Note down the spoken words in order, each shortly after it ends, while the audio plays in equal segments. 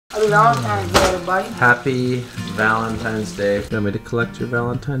Happy Valentine's Day, everybody. Happy Valentine's Day. You want me to collect your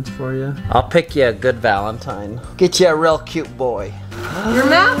Valentines for you? I'll pick you a good Valentine. Get you a real cute boy. Your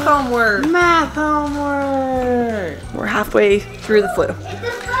math homework. Math homework. We're halfway through the flu. You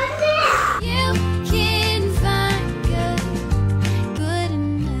can find good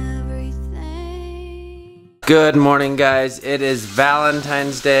in everything. Good morning, guys. It is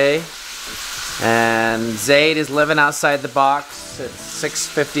Valentine's Day. And Zade is living outside the box. It's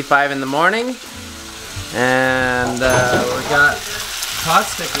 6:55 in the morning. And we got pot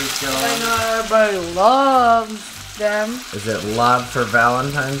stickers I going. know everybody loves them. Is it love for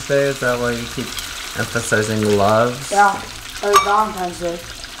Valentine's Day? Is that why you keep emphasizing loves? Yeah, happy Valentine's Day.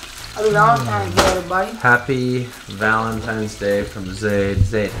 Happy Valentine's Day, everybody. Happy Valentine's Day from Zade.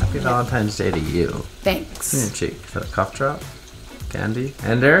 Zade, happy Valentine's Day to you. Thanks. In your cheek. Is that a cough drop? Candy?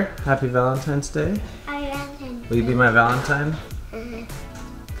 Ender, happy Valentine's Day. I love him. Will you be my Valentine?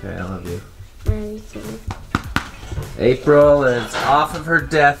 Okay, I love you. April is off of her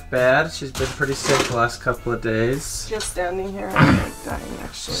deathbed. She's been pretty sick the last couple of days. Just standing here and dying,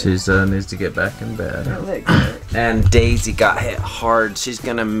 actually. She's needs to get back in bed. Her legs hurt. And Daisy got hit hard. She's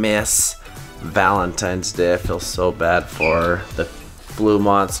gonna miss Valentine's Day. I feel so bad for her. The flu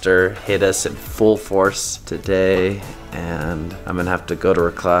monster hit us in full force today, and I'm gonna have to go to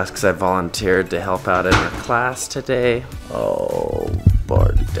her class because I volunteered to help out in her class today. Oh,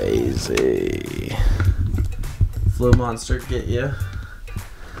 poor Daisy. Flu monster get you?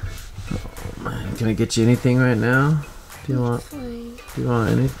 Oh man, can I get you anything right now? Do you want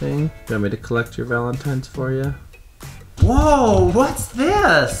anything? Do you want me to collect your Valentines for you? Whoa, what's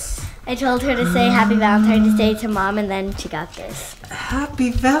this? I told her to say Happy Valentine's Day to Mom, and then she got this.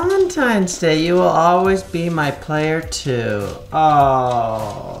 Happy Valentine's Day. You will always be my player too.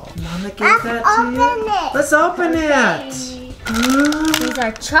 Oh. Mama gave that to you? Let's open it. These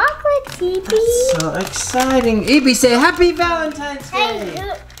are chocolates, Evie. So exciting. Evie, say Happy Valentine's Day.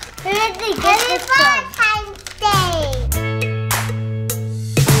 Happy Valentine's Day.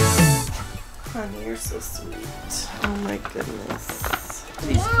 Honey, you're so sweet. Oh my goodness.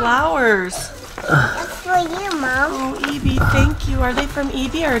 These flowers. That's for you, Mom. Oh, Evie, thank you. Are they from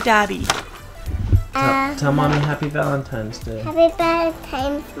Evie or Daddy? Tell Mommy Happy Valentine's Day. Happy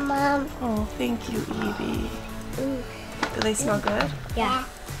Valentine's, Mom. Oh, thank you, Evie. Do they smell good? Yeah.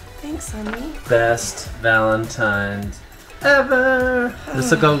 Thanks, honey. Best Valentine's ever. This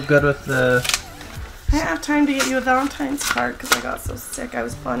will go good with the... I didn't have time to get you a Valentine's card because I got so sick. I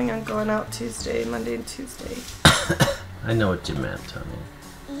was planning on going out Monday and Tuesday. I know what you meant, honey.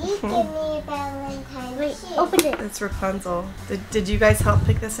 You give me a Valentine's. Wait, open it. It's Rapunzel. Did you guys help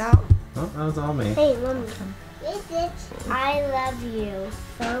pick this out? Oh, that was all me. Hey, Mommy. I love you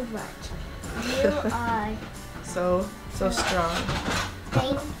so much. You are. So strong.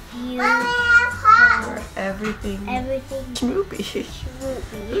 Thank you For everything. everything. Schmoopy.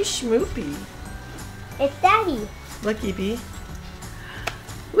 Schmoopy. Who's Schmoopy? It's Daddy. Look, Evie.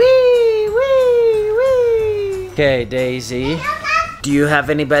 Wee, wee, wee. Okay, Daisy. Do you have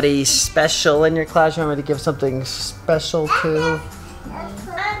anybody special in your class you want me to give something special to? Do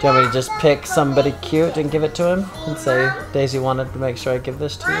you want me to just pick somebody cute and give it to him? And say, Daisy wanted to make sure I give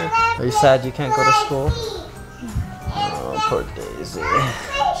this to you? Are you sad you can't go to school? Oh, poor Daisy.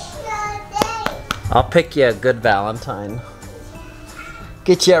 I'll pick you a good Valentine.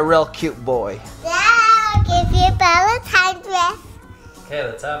 Get you a real cute boy. I'll give you a Valentine's dress. Okay,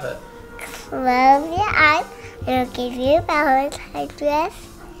 let's have it. Close your eyes. I'll give you a Valentine's dress.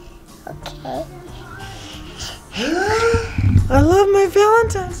 Okay. I love my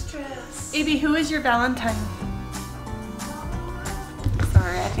Valentine's dress. Evie, who is your Valentine?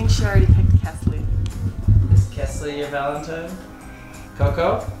 Sorry, I think she already picked Kesley. Is Kesley your Valentine?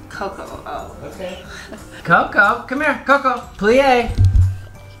 Coco? Coco. Oh. Okay. Coco, come here, Coco. Plie.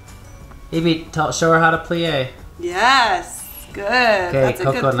 Evie, show her how to plie. Yes. Good. Okay, That's a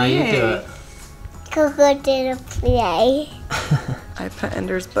Coco, good now you do plie. it. Coco did a play. I put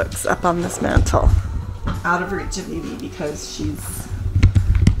Ender's books up on this mantle. Out of reach of Evie because she's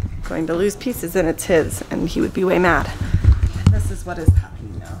going to lose pieces and it's his and he would be way mad. And this is what is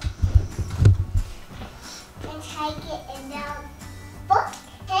happening now. And take it in the book.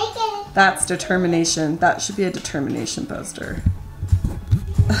 Take it. That's determination. That should be a determination poster.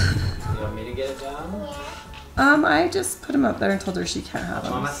 You want me to get it down? I just put him up there and told her she can't have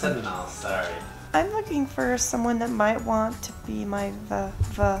them. Mama said no, sorry. I'm looking for someone that might want to be my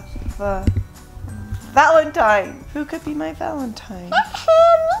Valentine. Who could be my Valentine?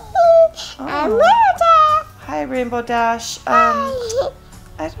 I'm Meredith. Hi, Rainbow Dash.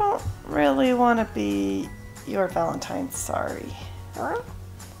 I don't really want to be your Valentine. Sorry.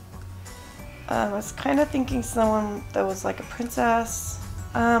 I was kind of thinking someone that was like a princess.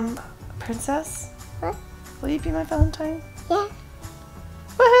 Princess? What? Will you be my Valentine? Yeah.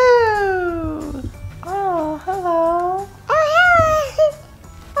 Woohoo! Oh, hello. Oh, hi.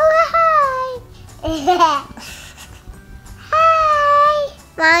 Oh, hi. Hi.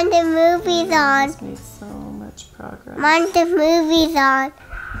 Mom, the movie's on. He's made so much progress. Mom, the movie's on.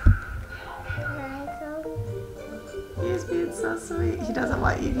 He's being so sweet. He doesn't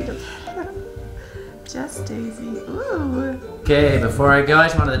want you to. Just Daisy. Ooh. Okay, before I go, I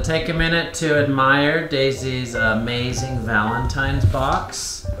just wanted to take a minute to admire Daisy's amazing Valentine's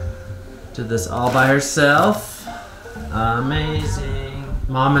box. Did this all by herself. Amazing.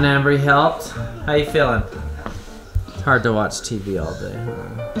 Mom and Ambree helped. How you feeling? Hard to watch TV all day,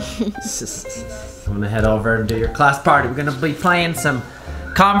 huh? I'm gonna head over and do your class party. We're gonna be playing some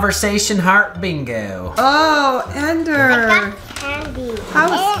Conversation Heart Bingo. Oh, Ender. Candy. How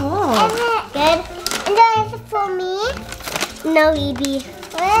was school? Good. And then is it for me? No, Evie.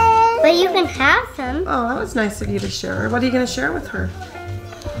 But you can have some. Oh, that was nice of you to share. What are you going to share with her?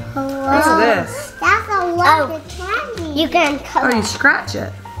 What's this? That's a lot of candy. You can Oh, you scratch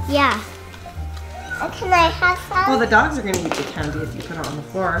it. Yeah. Can I have some? Well, the dogs are going to eat the candy if you put it on the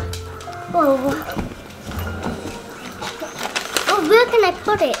floor. Oh, where can I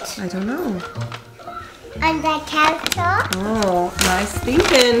put it? I don't know. On the counter? Oh, nice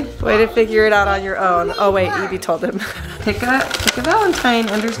thinking. Way to figure it out on your own. Oh wait, Evie told him. Pick a Valentine.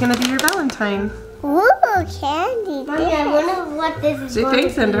 Ender's gonna be your Valentine. Ooh, candy. Mommy, I wonder what this is. Say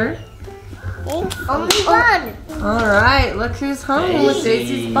thanks, Ender. Thanks. Only one. All right, look who's home with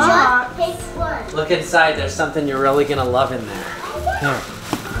Daisy. Daisy's box. Just pick one. Look inside, there's something you're really gonna love in there. Here.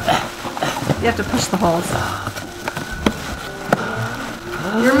 You have to push the holes.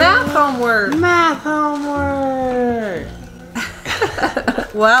 Your math homework. Math homework.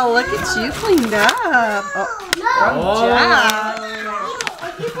 Well, look at you cleaned up. Oh, Jack.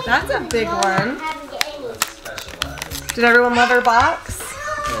 That's a big one. Did everyone love her box?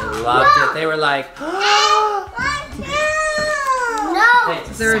 They loved it. They were like, No.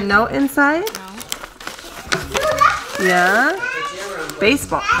 Is there a note inside? Yeah.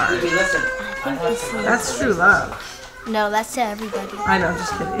 Baseball card. listen. That's true love. No, that's to everybody. I know, I'm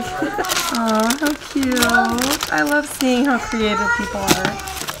just kidding. Aw, how cute. I love seeing how creative people are.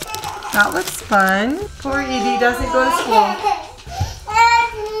 That looks fun. Poor Edie doesn't go to school.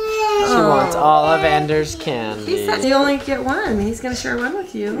 She wants all of Ender's candy. He said you only get one. He's going to share one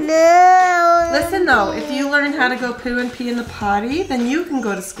with you. No. Listen though, if you learn how to go poo and pee in the potty, then you can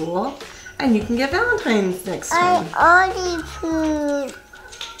go to school and you can get Valentine's next time. I already pooped.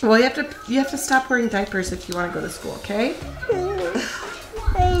 Well, you have to stop wearing diapers if you want to go to school, okay?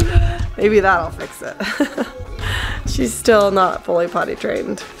 Maybe that'll fix it. She's still not fully potty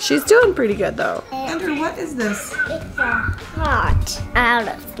trained. She's doing pretty good though. Andrew, what is this? It's a heart out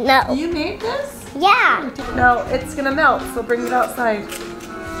of no. You made this? Yeah. No, it's gonna melt, so bring it outside.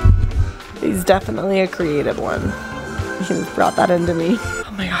 He's definitely a creative one. He just brought that into me.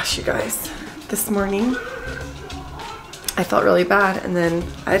 Oh my gosh, you guys. This morning, I felt really bad, and then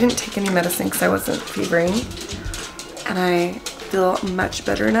I didn't take any medicine because I wasn't fevering, and I feel much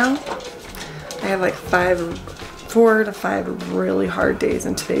better now. I had like 4 to 5 really hard days,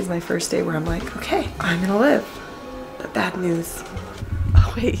 and today's my first day where I'm like, okay, I'm gonna live. But bad news.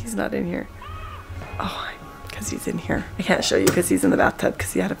 Oh wait, he's not in here. Oh, because he's in here. I can't show you because he's in the bathtub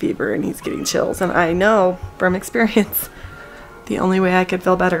because he had a fever and he's getting chills, and I know from experience the only way I could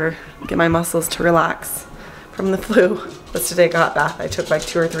feel better, get my muscles to relax from the flu, was to take a hot bath. I took like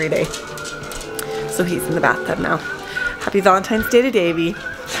 2 or 3 days. So he's in the bathtub now. Happy Valentine's Day to Davey.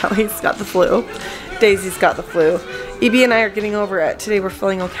 He's got the flu. Daisy's got the flu. EB and I are getting over it. Today we're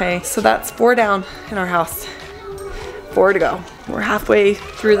feeling okay. So that's 4 down in our house. 4 to go. We're halfway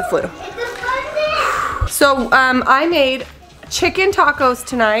through the flu. So I made chicken tacos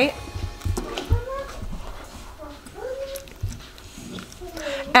tonight.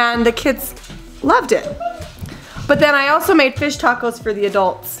 And the kids loved it. But then I also made fish tacos for the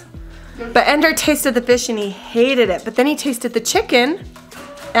adults. But Ender tasted the fish and he hated it. But then he tasted the chicken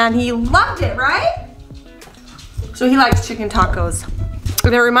and he loved it, right? So he likes chicken tacos.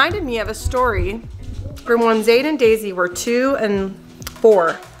 And it reminded me of a story from when Zade and Daisy were 2 and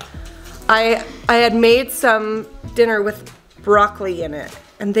 4. I had made some dinner with broccoli in it.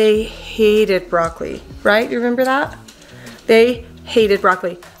 And they hated broccoli, right? You remember that? They hated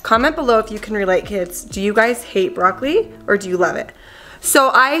broccoli. Comment below if you can relate, kids. Do you guys hate broccoli or do you love it?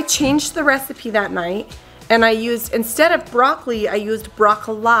 So I changed the recipe that night and I used, instead of broccoli, I used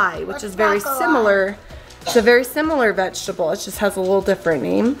broccoli, which is very similar. It's a very similar vegetable. It just has a little different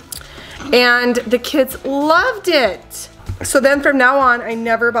name. And the kids loved it. So then from now on, I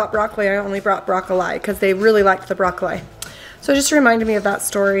never bought broccoli. I only brought broccoli because they really liked the broccoli. So it just reminded me of that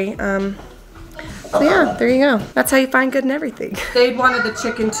story. So yeah, there you go. That's how you find good in everything. They wanted the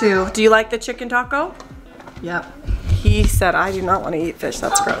chicken too. Do you like the chicken taco? Yep. He said, I do not want to eat fish.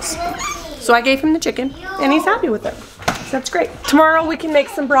 That's gross. So I gave him the chicken and he's happy with it. So that's great. Tomorrow we can make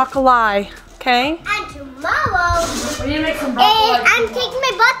some broccoli, okay? And tomorrow, We're gonna make some broccoli. I'm taking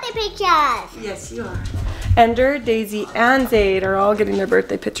my birthday pictures. Yes, you are. Ender, Daisy, and Zade are all getting their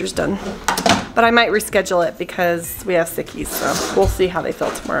birthday pictures done. But I might reschedule it because we have sickies, so we'll see how they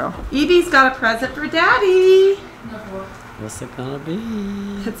feel tomorrow. Evie's got a present for Daddy. What's it gonna be?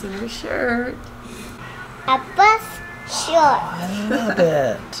 It's a new shirt. A bus shirt. I love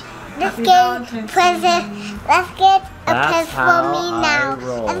it. Let's get a present. Let's get a present for me now.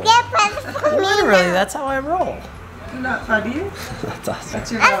 Let's get a present for me Literally, now. that's how I roll. You're not funny. That's awesome.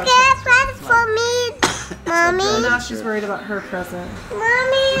 That's your Let's get a present for me, Mommy. Now she's worried about her present.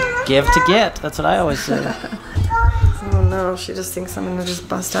 Mommy. Give to get. That's what I always say. Oh no, she just thinks I'm gonna just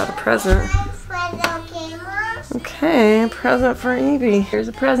bust out a present. Okay, Mom. Okay, a present for Evie. Here's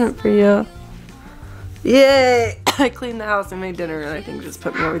a present for you. Yay! I cleaned the house and made dinner and I think it just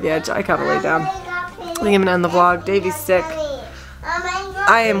put me over the edge. I gotta lay down. I think I'm gonna end the vlog. Davey's sick.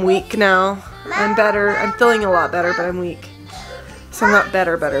 I am weak now. I'm better. I'm feeling a lot better, but I'm weak. So I'm not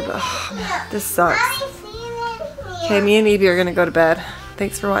better, but oh, man, this sucks. Okay, me and Evie are gonna go to bed.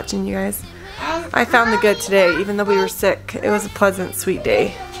 Thanks for watching, you guys. I found the good today, even though we were sick. It was a pleasant, sweet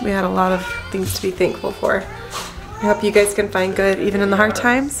day. We had a lot of things to be thankful for. I hope you guys can find good even in the hard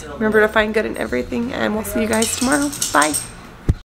times. Remember to find good in everything, and we'll see you guys tomorrow. Bye.